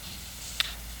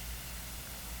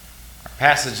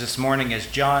Passage this morning is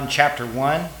John chapter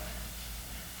 1,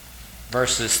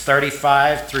 verses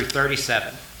 35 through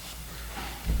 37.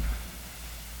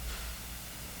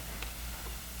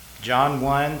 John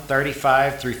 1,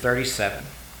 35 through 37.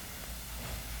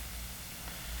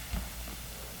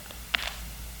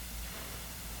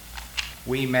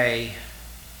 We may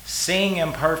sing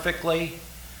imperfectly.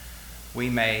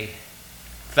 We may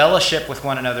fellowship with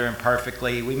one another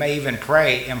imperfectly. We may even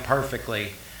pray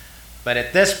imperfectly. But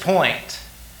at this point,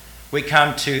 we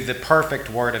come to the perfect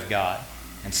Word of God.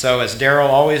 And so, as Daryl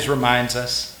always reminds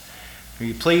us, will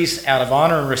you please, out of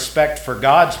honor and respect for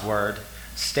God's Word,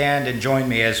 stand and join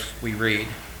me as we read.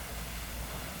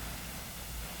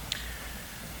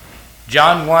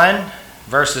 John 1,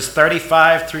 verses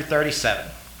 35 through 37.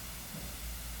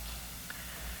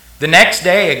 The next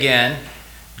day again,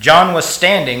 John was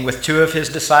standing with two of his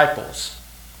disciples.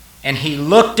 And he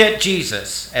looked at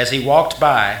Jesus as he walked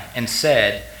by and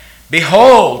said,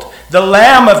 "Behold, the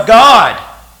Lamb of God!"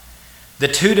 The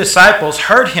two disciples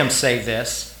heard him say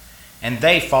this, and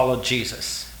they followed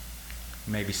Jesus.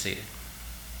 You may be seated.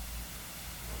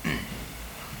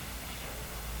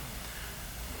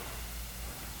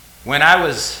 When I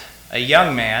was a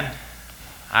young man,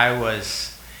 I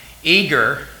was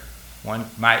eager, one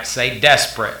might say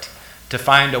desperate, to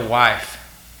find a wife.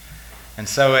 And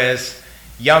so as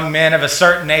young men of a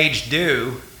certain age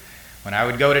do, when I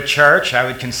would go to church, I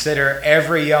would consider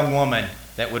every young woman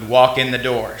that would walk in the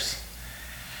doors.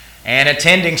 And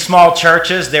attending small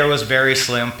churches, there was very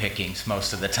slim pickings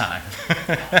most of the time.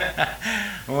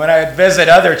 When I would visit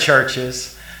other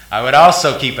churches, I would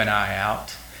also keep an eye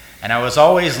out. And I was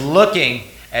always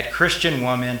looking at Christian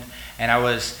women, and I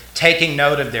was taking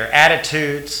note of their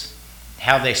attitudes,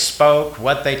 how they spoke,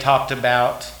 what they talked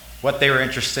about, what they were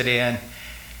interested in,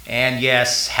 and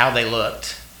yes, how they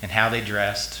looked and how they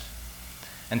dressed.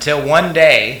 Until one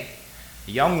day,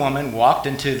 a young woman walked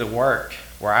into the work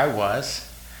where I was,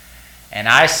 and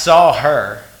I saw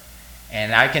her,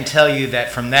 and I can tell you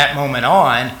that from that moment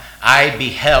on, I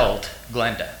beheld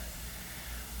Glenda.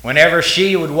 Whenever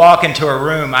she would walk into a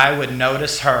room, I would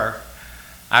notice her.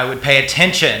 I would pay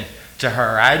attention to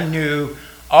her. I knew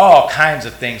all kinds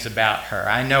of things about her.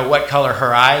 I know what color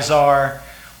her eyes are,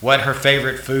 what her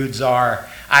favorite foods are.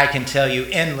 I can tell you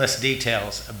endless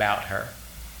details about her.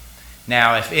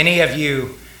 Now, if any of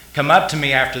you come up to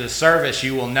me after the service,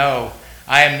 you will know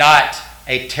I am not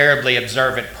a terribly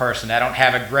observant person. I don't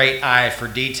have a great eye for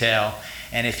detail.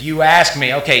 And if you ask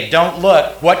me, okay, don't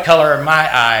look, what color are my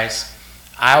eyes?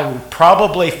 I will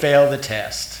probably fail the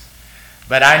test.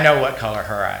 But I know what color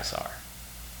her eyes are.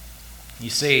 You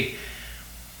see,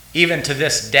 even to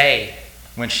this day,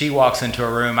 when she walks into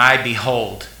a room, I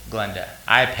behold Glenda.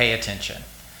 I pay attention.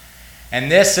 And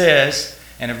this is,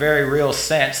 in a very real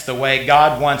sense, the way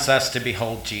God wants us to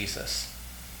behold Jesus.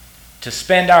 To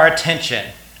spend our attention,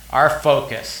 our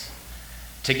focus,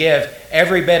 to give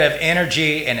every bit of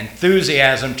energy and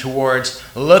enthusiasm towards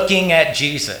looking at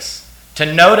Jesus,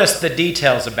 to notice the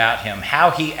details about him,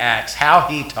 how he acts, how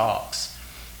he talks.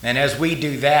 And as we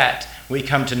do that, we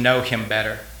come to know him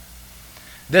better.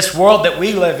 This world that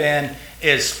we live in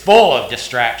is full of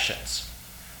distractions.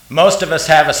 Most of us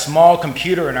have a small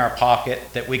computer in our pocket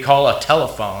that we call a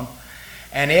telephone,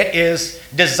 and it is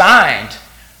designed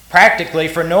practically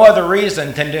for no other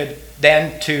reason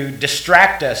than to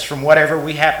distract us from whatever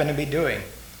we happen to be doing.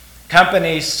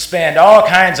 Companies spend all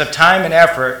kinds of time and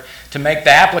effort to make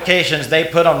the applications they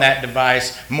put on that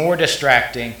device more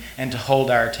distracting and to hold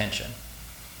our attention.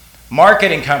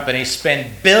 Marketing companies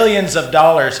spend billions of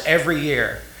dollars every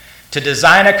year to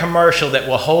design a commercial that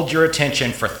will hold your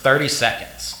attention for 30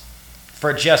 seconds.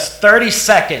 For just 30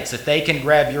 seconds, if they can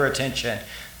grab your attention,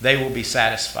 they will be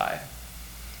satisfied.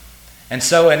 And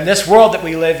so in this world that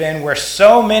we live in, where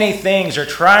so many things are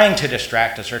trying to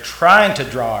distract us, or trying to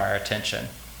draw our attention,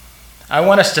 I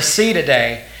want us to see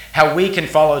today how we can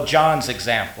follow John's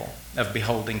example of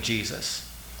beholding Jesus,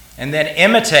 and then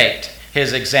imitate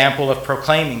his example of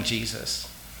proclaiming Jesus.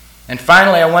 And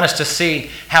finally, I want us to see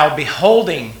how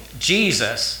beholding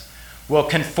Jesus will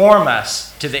conform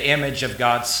us to the image of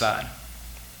God's Son.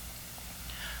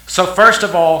 So first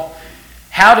of all,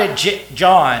 how did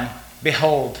John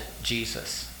behold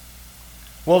Jesus?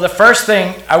 Well, the first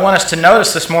thing I want us to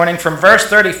notice this morning from verse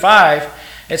 35,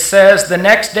 it says, "The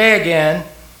next day again,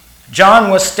 John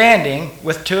was standing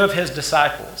with two of his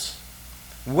disciples."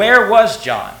 Where was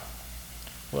John?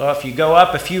 Well, if you go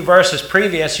up a few verses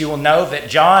previous, you will know that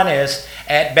John is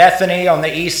at Bethany on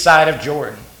the east side of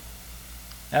Jordan.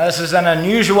 Now, this is an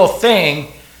unusual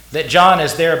thing that John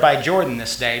is there by Jordan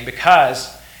this day, because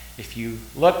if you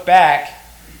look back,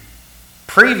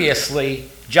 previously,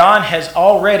 John has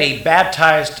already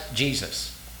baptized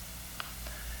Jesus.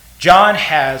 John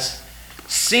has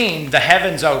seen the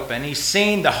heavens open. He's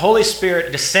seen the Holy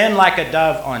Spirit descend like a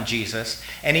dove on Jesus.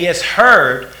 And he has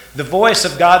heard the voice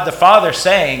of God the Father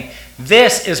saying,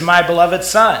 "This is my beloved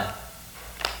Son."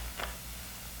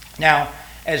 Now,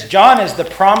 as John is the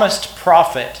promised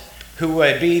prophet who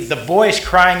would be the voice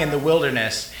crying in the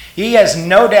wilderness, he has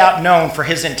no doubt known for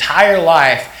his entire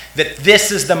life that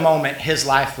this is the moment his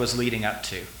life was leading up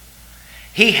to.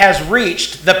 He has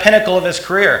reached the pinnacle of his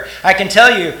career. I can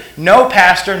tell you, no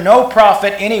pastor, no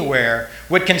prophet anywhere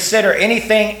would consider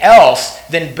anything else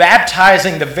than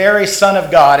baptizing the very Son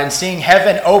of God and seeing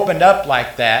heaven opened up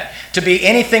like that to be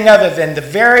anything other than the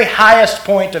very highest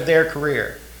point of their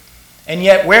career. And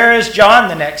yet, where is John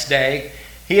the next day?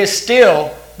 He is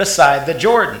still beside the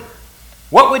Jordan.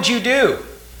 What would you do?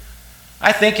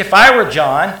 I think if I were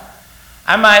John,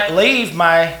 I might leave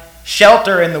my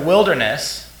shelter in the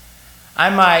wilderness. I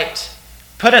might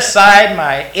put aside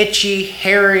my itchy,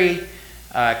 hairy,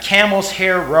 camel's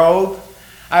hair robe.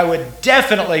 I would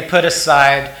definitely put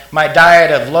aside my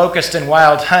diet of locust and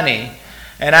wild honey.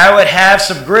 And I would have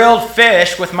some grilled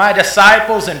fish with my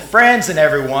disciples and friends and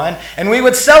everyone. And we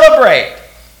would celebrate.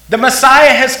 The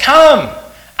Messiah has come.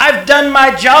 I've done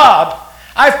my job.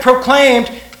 I've proclaimed,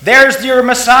 there's your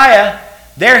Messiah.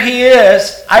 There he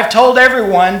is. I've told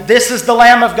everyone, this is the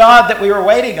Lamb of God that we were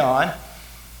waiting on.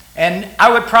 And I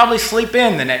would probably sleep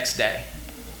in the next day.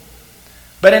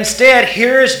 But instead,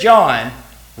 here is John,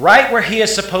 right where he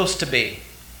is supposed to be.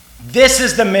 This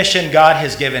is the mission God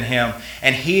has given him,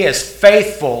 and he is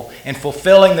faithful in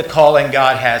fulfilling the calling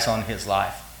God has on his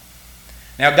life.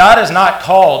 Now, God has not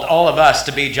called all of us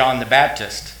to be John the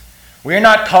Baptist. We are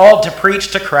not called to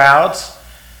preach to crowds.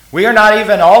 We are not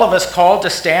even all of us called to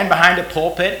stand behind a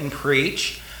pulpit and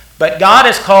preach. But God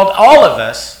has called all of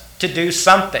us to do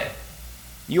something.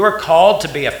 You are called to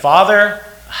be a father,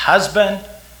 a husband,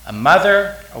 a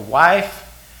mother, a wife.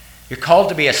 You're called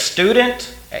to be a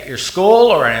student at your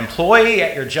school or an employee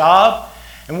at your job.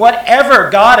 And whatever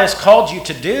God has called you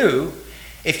to do,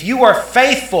 if you are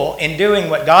faithful in doing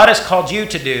what God has called you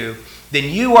to do, then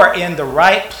you are in the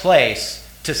right place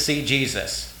to see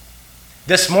Jesus.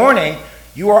 This morning,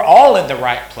 you are all in the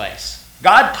right place.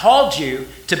 God called you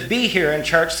to be here in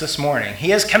church this morning.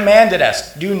 He has commanded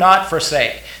us, do not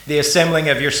forsake the assembling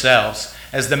of yourselves,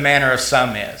 as the manner of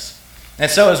some is. And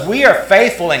so as we are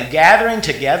faithful in gathering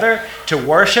together to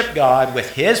worship God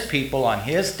with his people on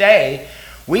his day,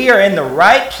 we are in the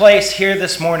right place here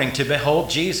this morning to behold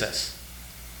Jesus.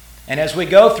 And as we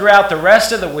go throughout the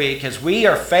rest of the week, as we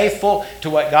are faithful to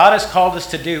what God has called us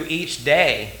to do each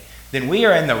day, then we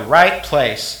are in the right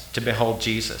place to behold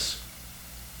Jesus.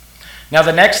 Now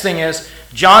the next thing is,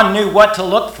 John knew what to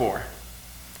look for.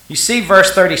 You see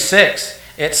verse 36,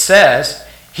 it says,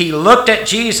 he looked at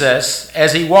Jesus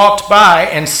as he walked by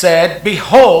and said,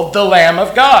 "Behold the Lamb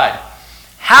of God."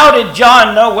 How did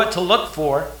John know what to look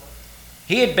for?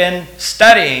 He had been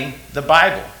studying the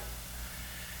Bible.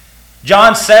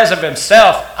 John says of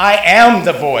himself, "I am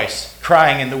the voice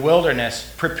crying in the wilderness,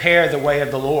 prepare the way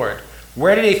of the Lord."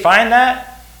 Where did he find that?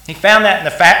 He found that in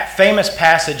the famous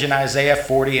passage in Isaiah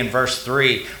 40 and verse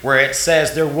 3, where it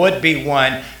says there would be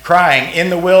one crying in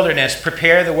the wilderness,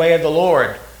 prepare the way of the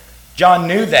Lord. John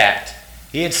knew that.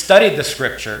 He had studied the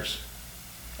scriptures.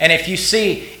 And if you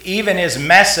see, even his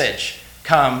message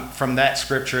come from that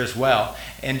scripture as well.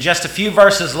 And just a few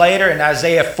verses later in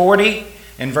Isaiah 40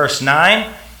 in verse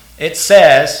 9, it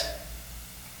says,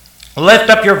 "Lift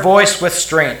up your voice with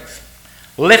strength.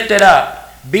 Lift it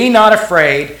up. Be not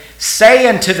afraid. Say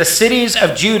unto the cities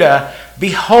of Judah,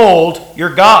 behold your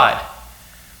God."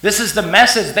 This is the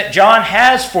message that John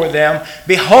has for them.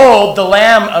 Behold the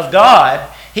Lamb of God.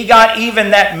 He got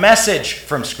even that message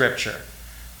from Scripture.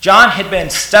 John had been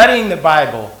studying the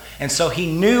Bible, and so he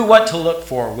knew what to look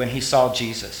for when he saw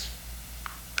Jesus.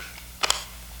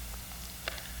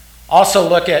 Also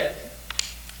look at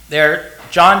there,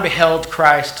 John beheld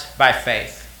Christ by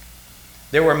faith.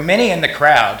 There were many in the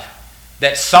crowd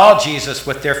that saw Jesus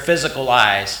with their physical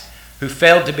eyes who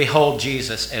failed to behold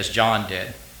Jesus as John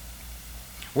did.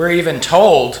 We're even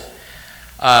told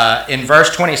in verse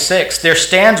 26, there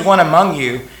stands one among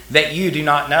you that you do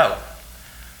not know.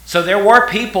 So there were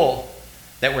people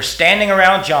that were standing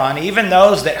around John, even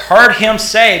those that heard him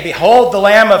say, "Behold the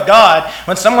Lamb of God."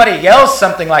 When somebody yells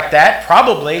something like that,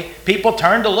 probably people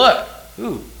turn to look.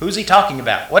 Who's he talking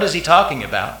about? What is he talking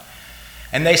about?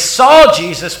 And they saw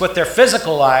Jesus with their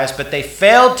physical eyes, but they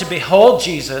failed to behold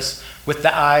Jesus with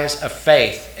the eyes of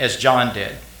faith, as John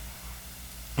did.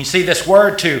 You see, this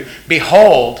word to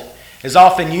behold is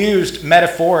often used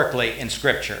metaphorically in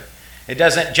Scripture. It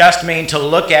doesn't just mean to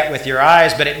look at with your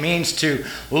eyes, but it means to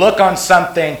look on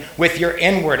something with your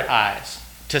inward eyes,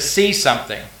 to see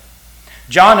something.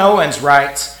 John Owens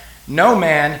writes, "No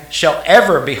man shall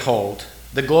ever behold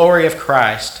the glory of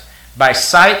Christ by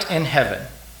sight in heaven,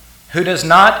 who does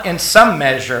not in some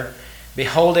measure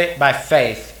behold it by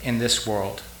faith in this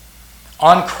world.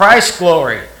 On Christ's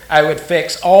glory I would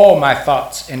fix all my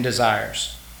thoughts and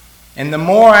desires. And the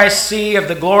more I see of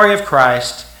the glory of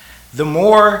Christ, the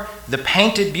more the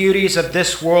painted beauties of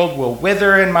this world will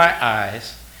wither in my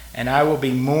eyes, and I will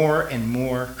be more and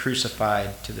more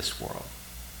crucified to this world."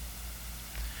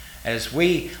 As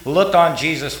we look on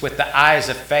Jesus with the eyes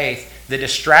of faith, the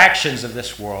distractions of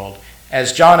this world,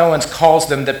 as John Owens calls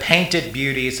them, the painted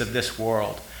beauties of this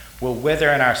world, will wither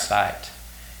in our sight.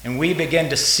 And we begin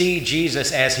to see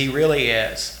Jesus as he really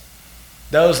is.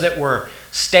 Those that were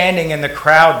standing in the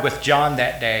crowd with John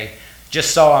that day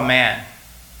just saw a man,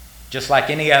 just like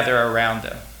any other around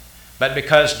them. But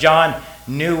because John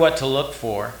knew what to look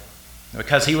for,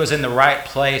 because he was in the right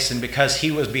place, and because he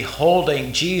was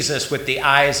beholding Jesus with the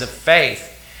eyes of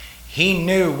faith, he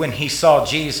knew when he saw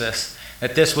Jesus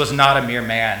that this was not a mere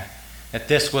man, that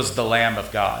this was the Lamb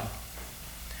of God.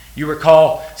 You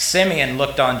recall Simeon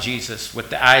looked on Jesus with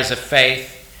the eyes of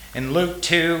faith. In Luke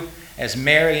 2, as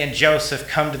Mary and Joseph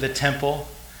come to the temple,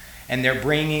 and they're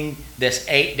bringing this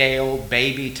 8-day-old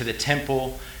baby to the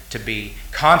temple to be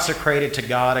consecrated to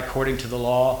God according to the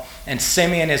law. And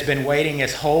Simeon has been waiting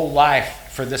his whole life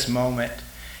for this moment.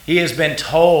 He has been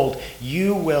told,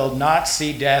 "You will not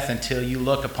see death until you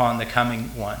look upon the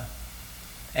coming one."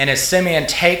 And as Simeon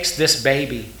takes this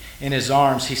baby in his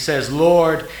arms, he says,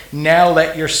 "Lord, now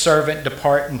let your servant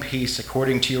depart in peace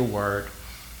according to your word.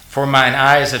 For mine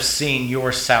eyes have seen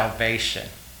your salvation."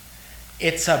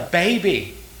 It's a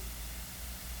baby.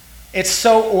 It's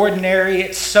so ordinary.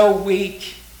 It's so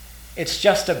weak. It's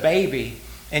just a baby.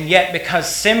 And yet,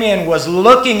 because Simeon was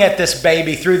looking at this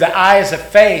baby through the eyes of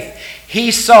faith,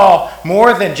 he saw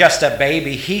more than just a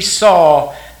baby. He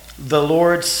saw the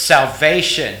Lord's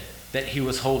salvation that he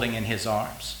was holding in his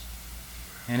arms.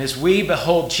 And as we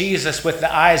behold Jesus with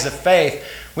the eyes of faith,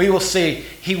 we will see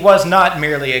he was not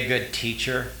merely a good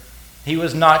teacher. He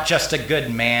was not just a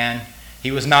good man. He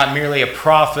was not merely a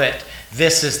prophet.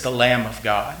 This is the Lamb of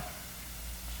God.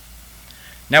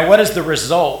 Now, what is the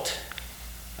result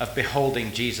of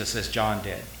beholding Jesus as John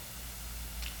did?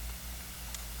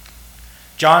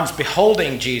 John's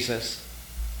beholding Jesus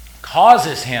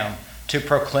causes him to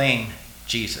proclaim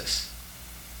Jesus.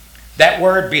 That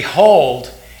word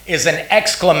behold is an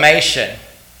exclamation.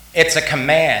 It's a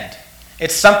command.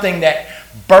 It's something that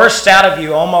bursts out of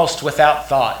you almost without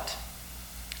thought.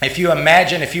 If you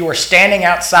imagine if you were standing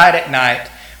outside at night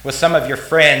with some of your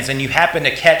friends and you happen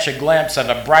to catch a glimpse of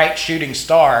a bright shooting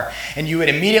star, and you would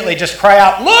immediately just cry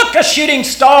out, "Look, a shooting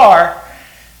star!"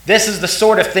 This is the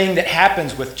sort of thing that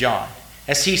happens with John.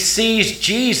 As he sees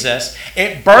Jesus,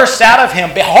 it bursts out of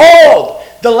him, "Behold,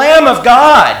 the Lamb of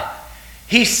God."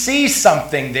 He sees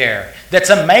something there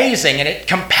that's amazing, and it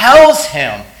compels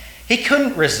him. He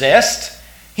couldn't resist.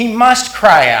 He must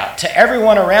cry out to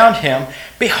everyone around him,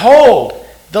 "Behold,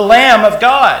 the Lamb of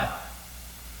God."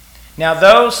 Now,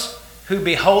 those who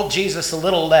behold Jesus a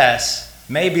little less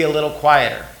may be a little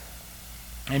quieter.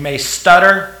 They may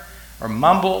stutter or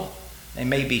mumble. They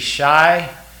may be shy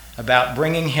about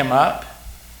bringing him up.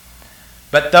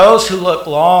 But those who look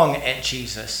long at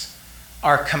Jesus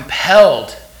are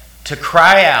compelled to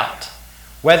cry out,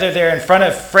 whether they're in front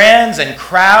of friends and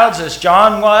crowds as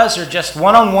John was, or just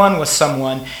one-on-one with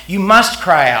someone. You must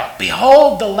cry out,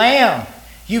 "Behold the Lamb."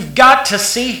 You've got to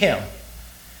see him.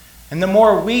 And the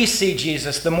more we see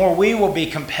Jesus, the more we will be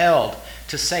compelled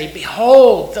to say,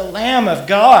 "Behold the Lamb of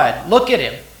God." Look at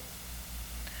him.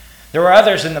 There were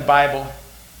others in the Bible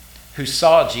who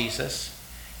saw Jesus.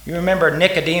 You remember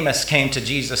Nicodemus came to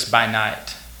Jesus by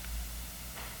night.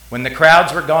 When the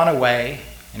crowds were gone away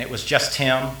and it was just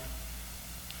him,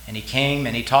 and he came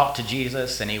and he talked to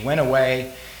Jesus and he went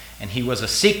away, and he was a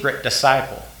secret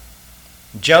disciple.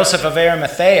 Joseph of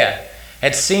Arimathea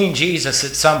had seen Jesus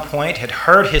at some point, had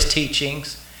heard his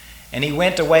teachings, and he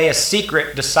went away a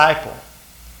secret disciple.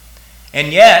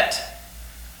 And yet,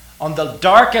 on the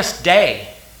darkest day,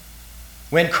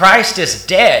 when Christ is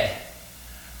dead,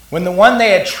 when the one they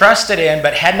had trusted in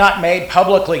but had not made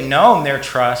publicly known their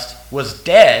trust was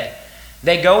dead,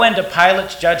 they go into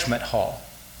Pilate's judgment hall.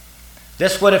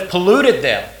 This would have polluted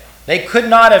them. They could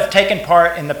not have taken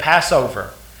part in the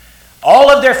Passover.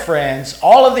 All of their friends,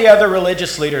 all of the other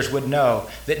religious leaders would know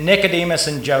that Nicodemus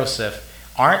and Joseph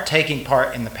aren't taking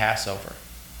part in the Passover.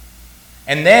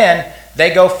 And then they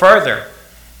go further.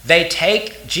 They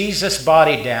take Jesus'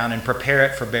 body down and prepare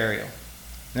it for burial.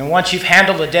 And once you've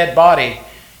handled a dead body,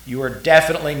 you are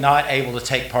definitely not able to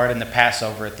take part in the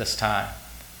Passover at this time.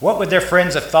 What would their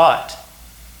friends have thought?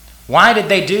 Why did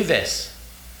they do this?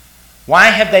 Why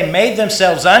have they made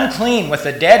themselves unclean with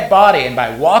a dead body and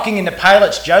by walking into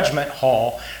Pilate's judgment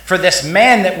hall for this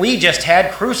man that we just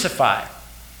had crucified?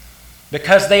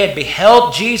 Because they had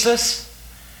beheld Jesus,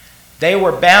 they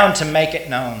were bound to make it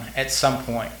known at some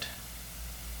point.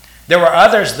 There were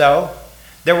others, though.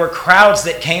 There were crowds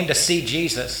that came to see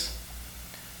Jesus,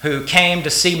 who came to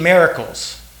see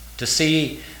miracles, to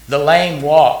see the lame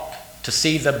walk, to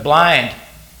see the blind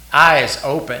eyes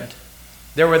opened.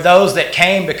 There were those that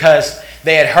came because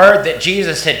they had heard that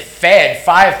Jesus had fed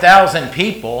 5,000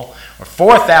 people, or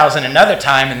 4,000 another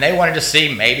time, and they wanted to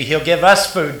see maybe he'll give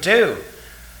us food too.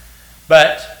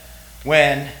 But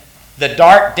when the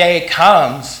dark day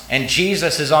comes and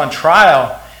Jesus is on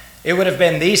trial, it would have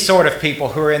been these sort of people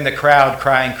who were in the crowd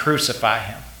crying, "Crucify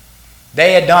him."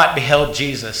 They had not beheld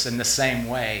Jesus in the same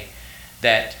way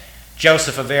that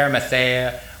Joseph of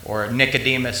Arimathea or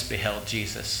Nicodemus beheld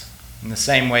Jesus, in the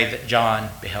same way that John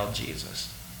beheld Jesus.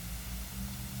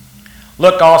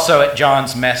 Look also at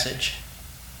John's message.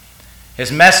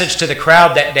 His message to the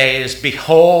crowd that day is,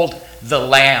 "Behold the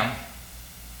Lamb."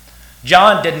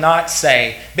 John did not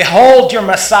say, "Behold your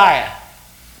Messiah.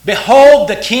 Behold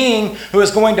the King who is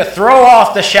going to throw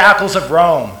off the shackles of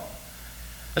Rome."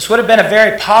 This would have been a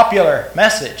very popular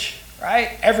message,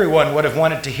 right? Everyone would have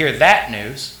wanted to hear that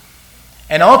news.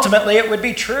 And ultimately it would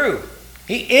be true.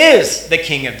 He is the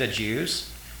King of the Jews.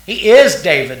 He is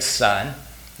David's son.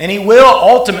 And he will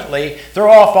ultimately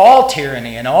throw off all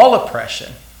tyranny and all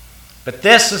oppression. But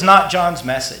this is not John's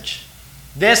message.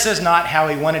 This is not how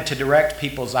he wanted to direct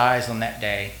people's eyes on that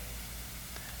day.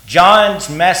 John's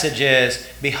message is,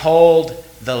 "Behold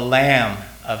the Lamb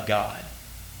of God."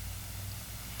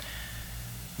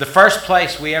 The first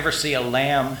place we ever see a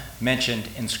lamb mentioned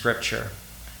in Scripture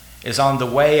is on the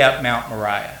way up Mount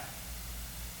Moriah.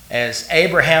 As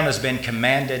Abraham has been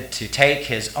commanded to take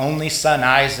his only son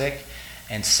Isaac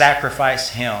and sacrifice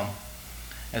him,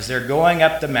 as they're going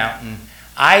up the mountain,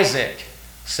 Isaac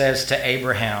says to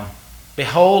Abraham,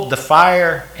 "Behold the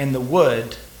fire and the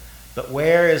wood, but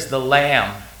where is the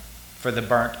lamb for the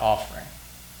burnt offering?"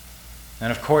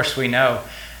 And of course we know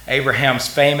Abraham's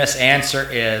famous answer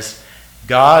is,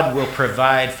 God will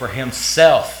provide for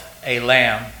himself a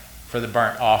lamb for the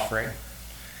burnt offering.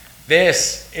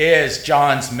 This is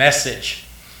John's message.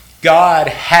 God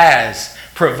has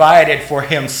provided for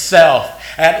himself.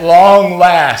 At long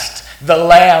last, the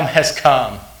lamb has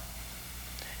come.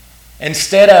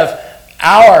 Instead of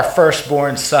our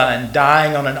firstborn son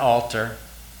dying on an altar,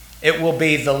 it will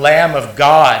be the Lamb of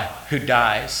God who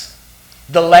dies.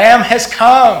 The Lamb has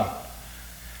come.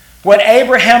 What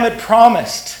Abraham had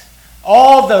promised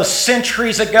all those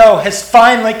centuries ago has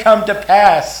finally come to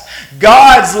pass.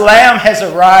 God's Lamb has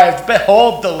arrived.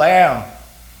 Behold the Lamb.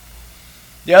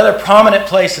 The other prominent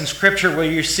place in Scripture where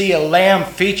you see a lamb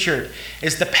featured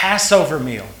is the Passover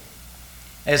meal.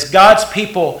 As God's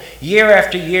people year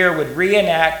after year would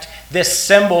reenact this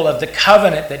symbol of the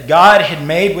covenant that God had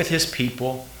made with his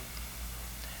people.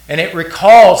 And it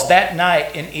recalls that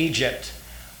night in Egypt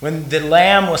when the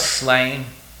lamb was slain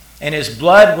and his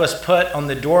blood was put on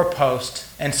the doorpost,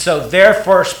 and so their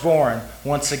firstborn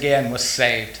once again was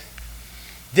saved.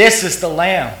 This is the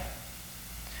lamb.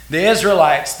 The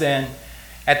Israelites then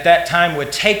at that time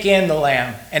would take in the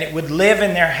lamb and it would live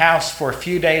in their house for a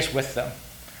few days with them,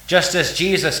 just as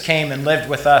Jesus came and lived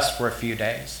with us for a few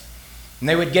days. And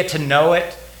they would get to know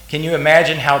it. Can you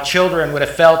imagine how children would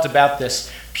have felt about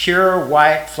this pure,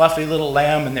 white, fluffy little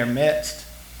lamb in their midst?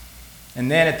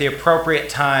 And then at the appropriate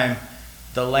time,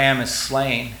 the lamb is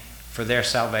slain for their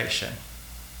salvation.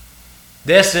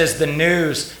 This is the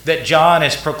news that John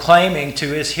is proclaiming to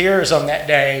his hearers on that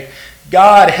day.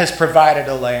 God has provided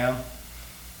a lamb.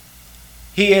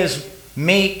 He is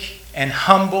meek and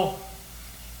humble,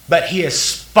 but he is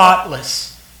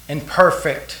spotless and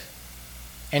perfect.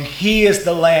 And he is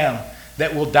the lamb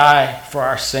that will die for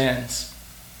our sins.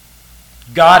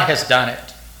 God has done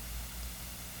it.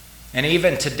 And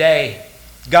even today,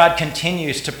 God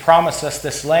continues to promise us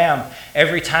this lamb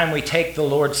every time we take the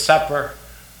Lord's Supper.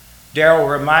 Daryl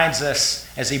reminds us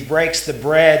as he breaks the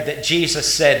bread that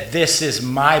Jesus said, "This is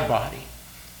my body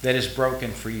that is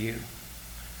broken for you."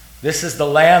 This is the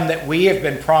lamb that we have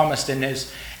been promised. And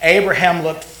as Abraham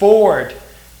looked forward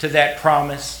to that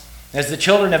promise, as the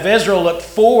children of Israel looked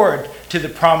forward to the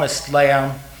promised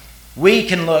lamb, we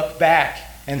can look back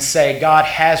and say, God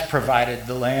has provided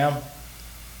the lamb.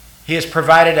 He has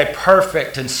provided a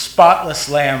perfect and spotless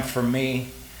lamb for me,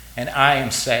 and I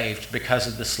am saved because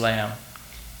of this lamb.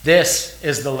 This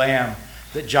is the lamb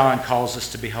that John calls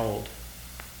us to behold.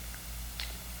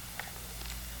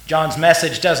 John's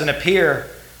message doesn't appear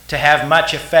to have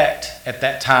much effect at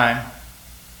that time.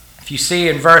 If you see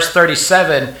in verse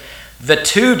 37, the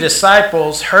 2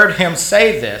 disciples heard him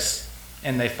say this,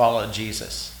 and they followed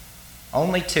Jesus.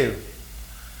 Only 2.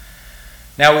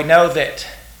 Now we know that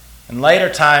in later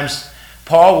times,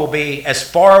 Paul will be as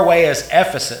far away as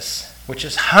Ephesus, which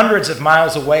is hundreds of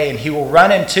miles away, and he will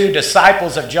run into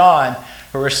disciples of John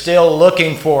who are still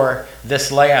looking for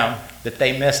this lamb that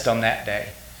they missed on that day.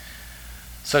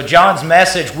 So John's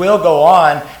message will go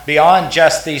on beyond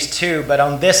just these 2, but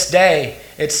on this day,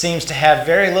 it seems to have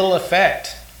very little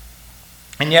effect.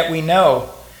 And yet we know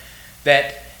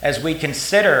that as we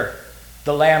consider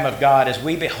the Lamb of God, as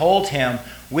we behold him,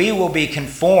 we will be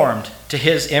conformed to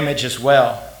his image as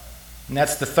well. And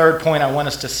that's the third point I want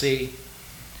us to see.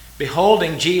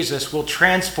 Beholding Jesus will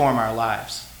transform our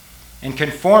lives and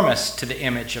conform us to the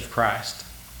image of Christ.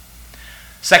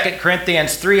 2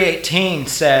 Corinthians 3:18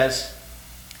 says,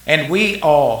 "And we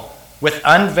all, with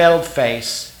unveiled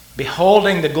face,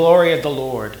 beholding the glory of the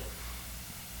Lord,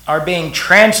 are being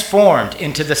transformed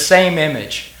into the same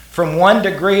image, from one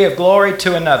degree of glory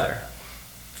to another.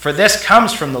 For this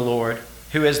comes from the Lord,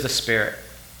 who is the Spirit."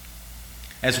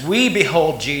 As we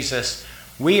behold Jesus,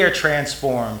 we are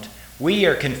transformed. We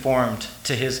are conformed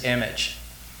to his image.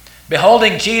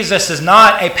 Beholding Jesus is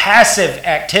not a passive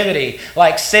activity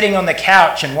like sitting on the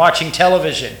couch and watching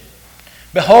television.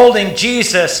 Beholding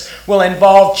Jesus will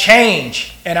involve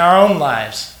change in our own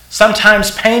lives,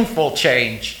 sometimes painful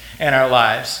change in our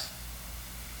lives.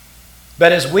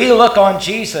 But as we look on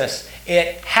Jesus,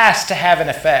 it has to have an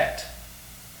effect.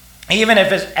 Even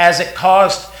if as it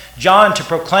caused John to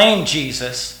proclaim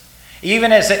Jesus,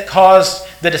 even as it caused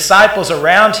the disciples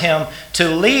around him to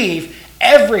leave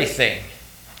everything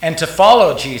and to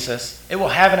follow Jesus, it will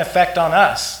have an effect on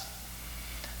us.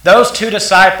 Those 2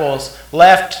 disciples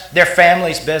left their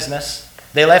family's business.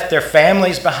 They left their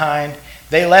families behind.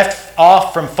 They left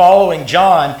off from following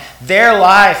John. Their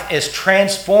life is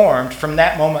transformed from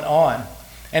that moment on.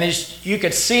 And as you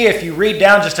could see if you read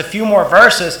down just a few more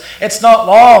verses, it's not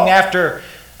long after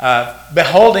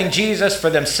beholding Jesus for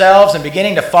themselves and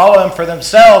beginning to follow him for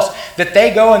themselves that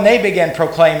they go and they begin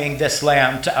proclaiming this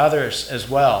Lamb to others as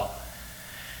well.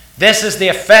 This is the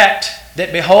effect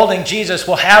that beholding Jesus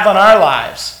will have on our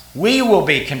lives. We will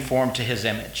be conformed to his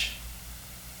image.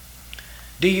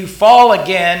 Do you fall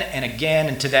again and again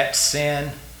into that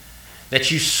sin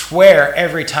that you swear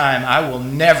every time, "I will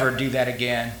never do that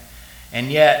again,"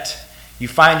 and yet you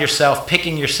find yourself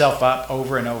picking yourself up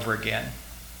over and over again,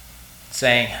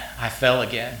 saying, "I fell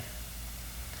again"?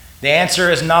 The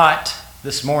answer is not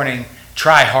this morning,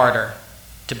 try harder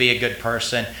to be a good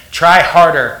person. Try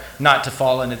harder not to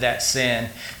fall into that sin.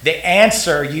 The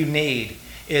answer you need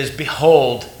is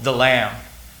behold the Lamb,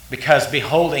 because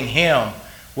beholding him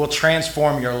will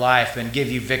transform your life and give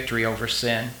you victory over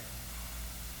sin.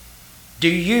 Do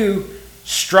you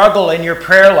struggle in your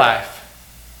prayer life?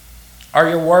 Are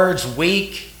your words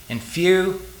weak and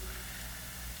few?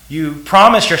 You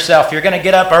promise yourself you're going to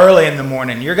get up early in the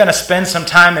morning, you're going to spend some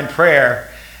time in prayer,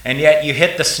 and yet you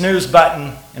hit the snooze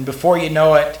button, and before you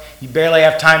know it, you barely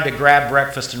have time to grab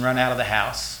breakfast and run out of the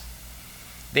house.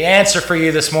 The answer for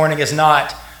you this morning is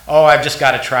not, "Oh, I've just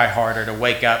got to try harder to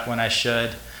wake up when I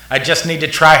should. I just need to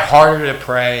try harder to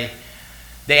pray."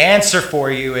 The answer for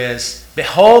you is,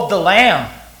 behold the Lamb.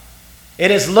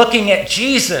 It is looking at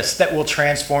Jesus that will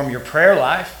transform your prayer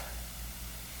life.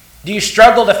 Do you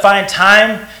struggle to find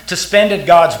time to spend in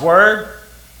God's Word?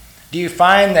 Do you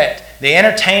find that the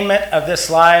entertainment of this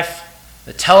life,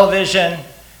 the television,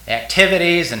 the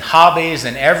activities and hobbies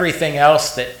and everything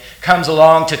else that comes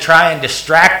along to try and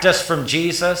distract us from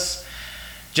Jesus,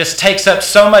 just takes up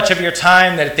so much of your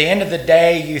time that at the end of the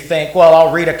day you think, "Well,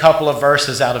 I'll read a couple of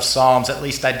verses out of Psalms, at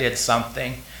least I did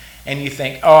something." And you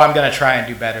think, "Oh, I'm going to try and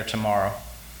do better tomorrow."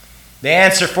 The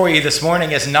answer for you this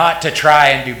morning is not to try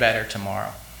and do better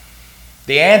tomorrow.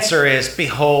 The answer is,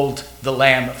 behold the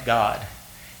Lamb of God.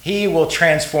 He will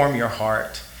transform your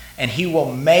heart, and he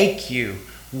will make you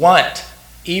want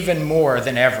even more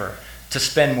than ever to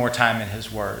spend more time in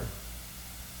his Word.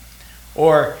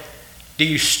 Or do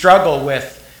you struggle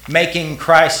with making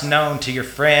Christ known to your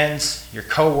friends, your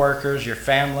co-workers, your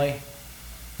family?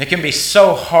 It can be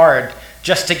so hard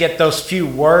just to get those few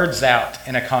words out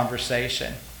in a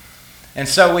conversation. And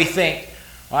so we think,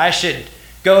 well, I should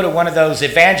go to one of those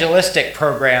evangelistic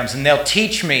programs and they'll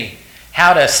teach me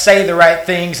how to say the right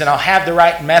things and I'll have the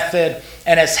right method.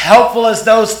 And as helpful as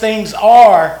those things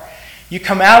are, you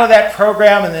come out of that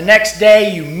program and the next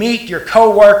day you meet your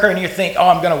coworker and you think, oh,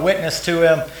 I'm going to witness to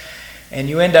him. and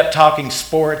you end up talking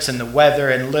sports and the weather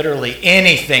and literally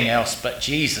anything else but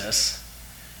Jesus,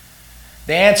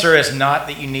 the answer is not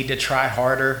that you need to try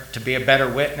harder to be a better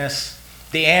witness.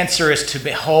 The answer is to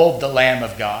behold the Lamb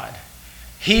of God.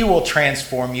 He will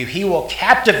transform you. He will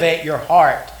captivate your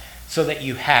heart so that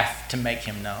you have to make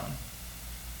him known.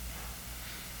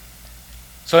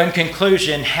 So in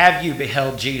conclusion, have you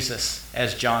beheld Jesus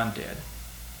as John did?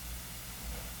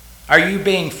 Are you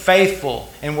being faithful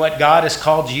in what God has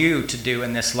called you to do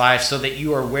in this life so that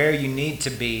you are where you need to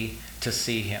be to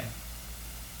see him?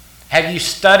 Have you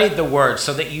studied the Word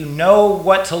so that you know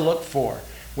what to look for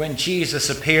when Jesus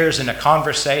appears in a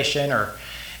conversation or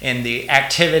in the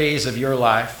activities of your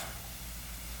life?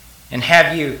 And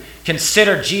have you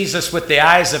considered Jesus with the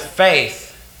eyes of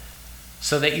faith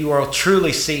so that you will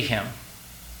truly see him?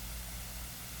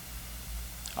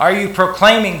 Are you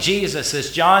proclaiming Jesus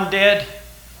as John did?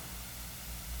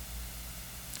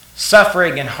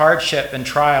 Suffering and hardship and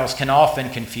trials can often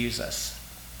confuse us.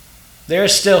 There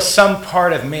is still some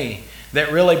part of me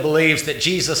that really believes that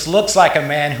Jesus looks like a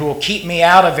man who will keep me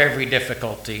out of every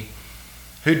difficulty,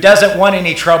 who doesn't want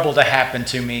any trouble to happen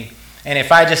to me, and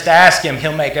if I just ask him,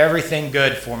 he'll make everything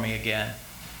good for me again.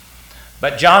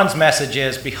 But John's message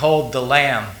is, behold the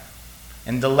Lamb,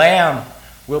 and the Lamb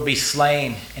will be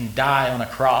slain and die on a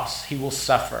cross. He will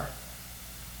suffer.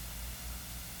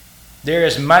 There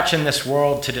is much in this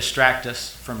world to distract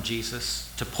us from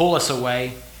Jesus, to pull us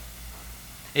away.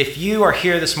 If you are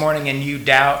here this morning and you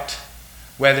doubt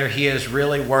whether he is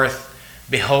really worth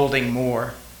beholding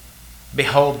more,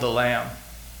 behold the Lamb.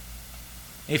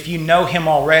 If you know him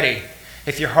already,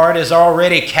 if your heart is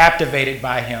already captivated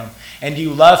by him, and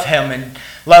you love him and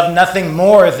love nothing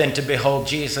more than to behold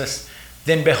Jesus,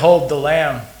 then behold the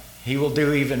Lamb. He will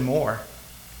do even more.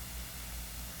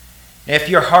 If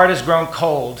your heart has grown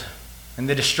cold and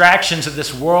the distractions of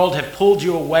this world have pulled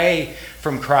you away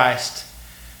from Christ,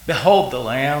 behold the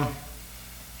Lamb.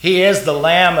 He is the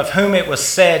Lamb of whom it was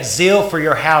said, zeal for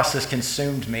your house has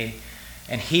consumed me,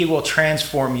 and he will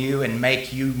transform you and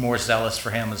make you more zealous for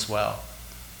him as well.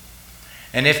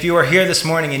 And if you are here this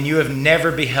morning and you have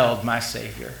never beheld my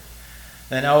Savior,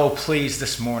 then oh, please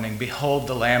this morning, behold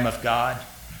the Lamb of God.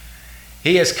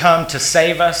 He has come to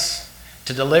save us,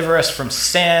 to deliver us from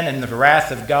sin and the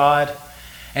wrath of God,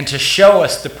 and to show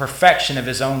us the perfection of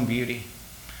his own beauty.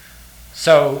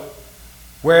 So,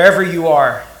 wherever you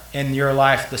are in your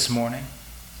life this morning,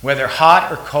 whether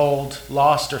hot or cold,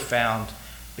 lost or found,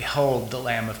 behold the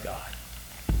Lamb of God.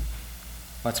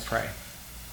 Let's pray.